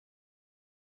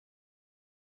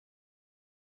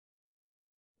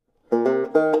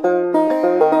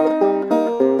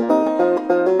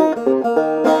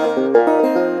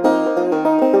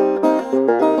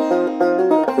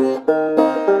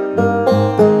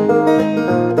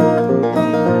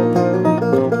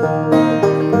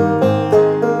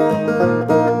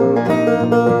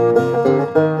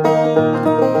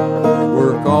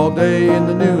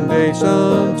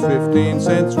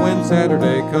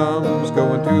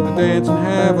to the dance and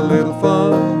have a little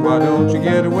fun. Why don't you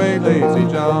get away,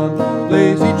 lazy John?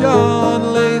 Lazy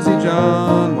John, lazy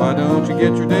John, why don't you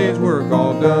get your day's work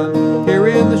all done? Here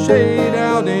in the shade,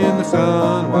 out in the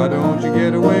sun, why don't you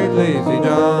get away, lazy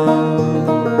John?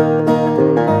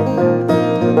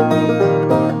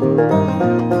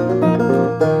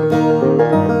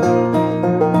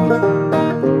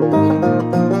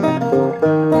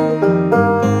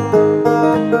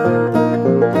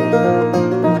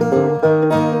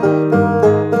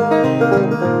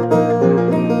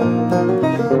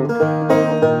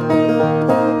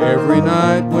 Every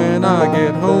night when I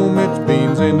get home, it's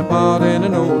beans in the pot and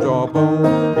an old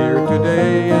jawbone. Here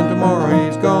today and tomorrow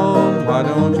he's gone. Why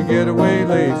don't you get away,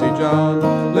 lazy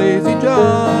John? Lazy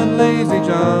John, lazy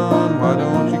John, why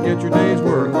don't you get your day's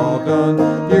work all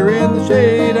done? Here in the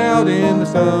shade, out in the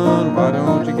sun, why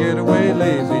don't you get away,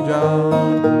 lazy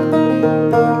John?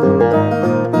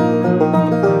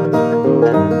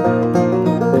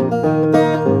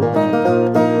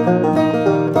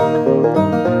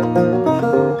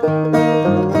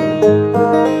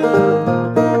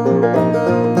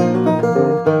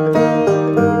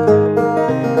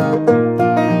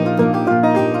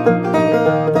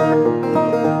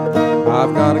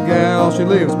 I've got a gal, she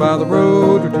lives by the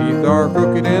road. Her teeth are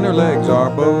crooked and her legs are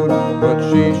bowed, but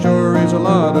she sure is a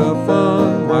lot of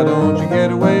fun. Why don't you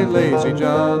get away, lazy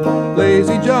John?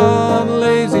 Lazy John,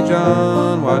 lazy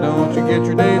John, why don't you get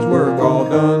your day's work all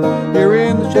done? Here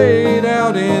in the shade,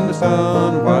 out in the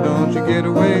sun, why don't you get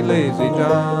away, lazy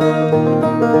John?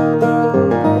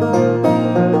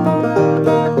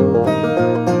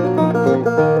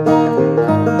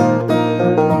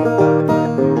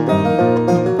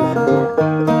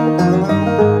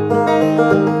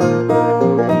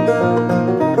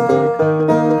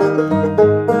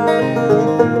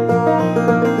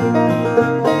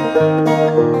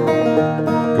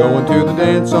 Going to the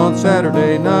dance on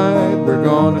Saturday night, we're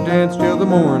gonna dance till the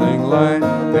morning light.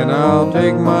 Then I'll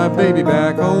take my baby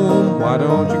back home. Why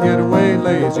don't you get away,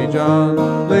 lazy John?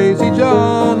 Lazy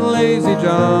John, lazy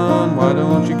John, why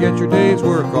don't you get your day's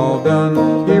work all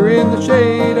done? Here in the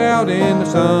shade, out in the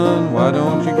sun, why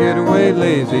don't you get away,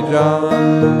 lazy John?